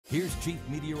Here's Chief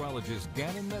Meteorologist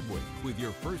Gannon Medwick with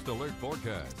your first alert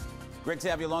forecast. Great to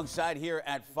have you alongside here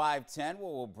at 510, where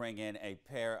we'll bring in a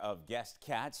pair of guest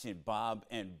cats in Bob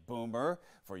and Boomer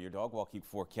for your dog walking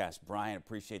forecast. Brian,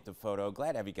 appreciate the photo.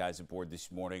 Glad to have you guys aboard this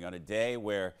morning on a day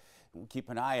where we'll keep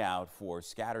an eye out for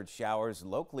scattered showers,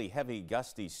 locally heavy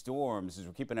gusty storms, as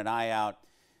we're keeping an eye out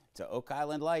to Oak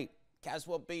Island Light.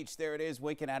 Caswell Beach, there it is,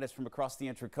 winking at us from across the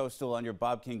Intracoastal on your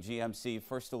Bob King GMC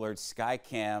First Alert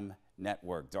Skycam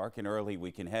network. Dark and early,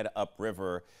 we can head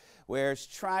upriver, where it's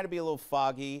trying to be a little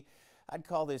foggy. I'd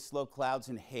call this low clouds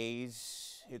and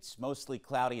haze. It's mostly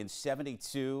cloudy and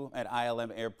 72 at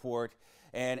ILM Airport.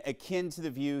 And akin to the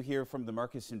view here from the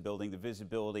Murchison building, the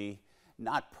visibility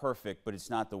not perfect, but it's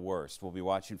not the worst. We'll be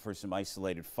watching for some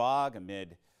isolated fog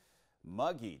amid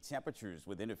muggy temperatures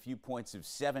within a few points of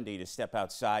 70 to step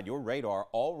outside. Your radar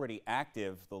already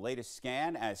active. The latest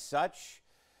scan as such.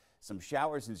 Some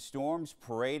showers and storms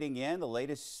parading in. The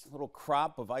latest little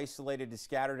crop of isolated to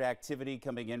scattered activity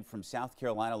coming in from South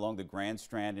Carolina along the Grand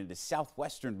Strand into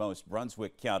southwesternmost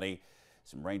Brunswick County.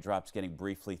 Some raindrops getting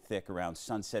briefly thick around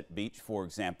Sunset Beach, for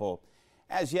example.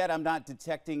 As yet, I'm not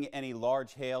detecting any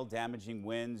large hail, damaging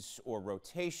winds, or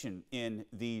rotation in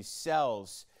these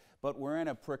cells. But we're in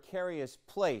a precarious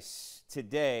place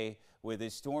today with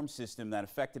this storm system that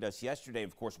affected us yesterday.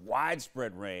 Of course,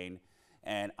 widespread rain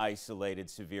and isolated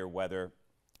severe weather.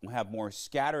 We'll have more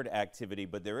scattered activity,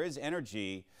 but there is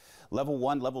energy. Level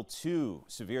 1, level 2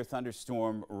 severe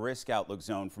thunderstorm risk outlook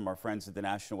zone from our friends at the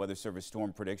National Weather Service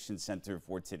Storm Prediction Center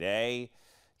for today.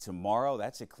 Tomorrow,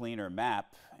 that's a cleaner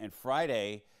map. And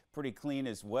Friday, pretty clean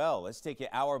as well. Let's take it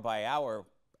hour by hour,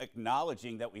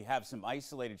 acknowledging that we have some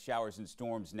isolated showers and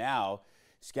storms now.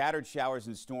 Scattered showers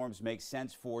and storms make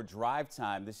sense for drive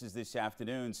time. This is this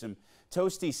afternoon. Some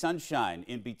toasty sunshine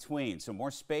in between. So more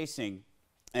spacing,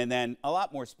 and then a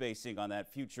lot more spacing on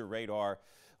that future radar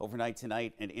overnight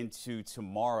tonight and into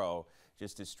tomorrow.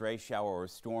 Just a stray shower or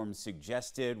storm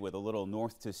suggested with a little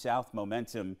north to south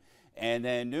momentum. And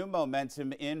then new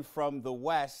momentum in from the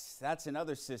west. That's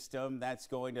another system that's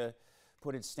going to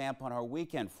put its stamp on our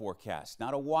weekend forecast.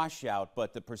 Not a washout,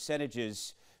 but the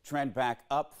percentages trend back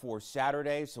up for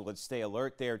Saturday, so let's stay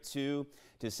alert there too.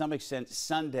 To some extent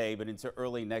Sunday, but into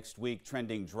early next week,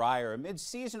 trending drier amid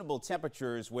seasonable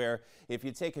temperatures, where if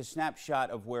you take a snapshot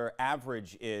of where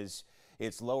average is,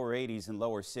 it's lower 80s and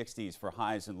lower 60s for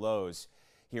highs and lows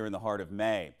here in the heart of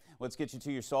May. Let's get you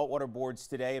to your saltwater boards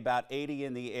today. About 80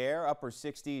 in the air, upper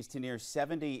 60s to near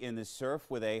 70 in the surf,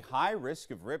 with a high risk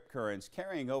of rip currents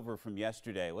carrying over from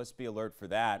yesterday. Let's be alert for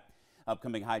that.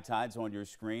 Upcoming high tides on your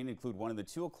screen include one in the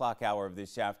 2 o'clock hour of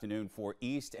this afternoon for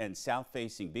east and south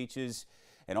facing beaches,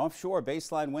 and offshore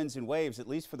baseline winds and waves, at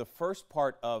least for the first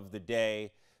part of the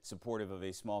day, supportive of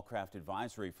a small craft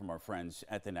advisory from our friends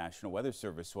at the National Weather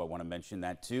Service. So I want to mention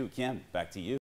that too. Kim, back to you.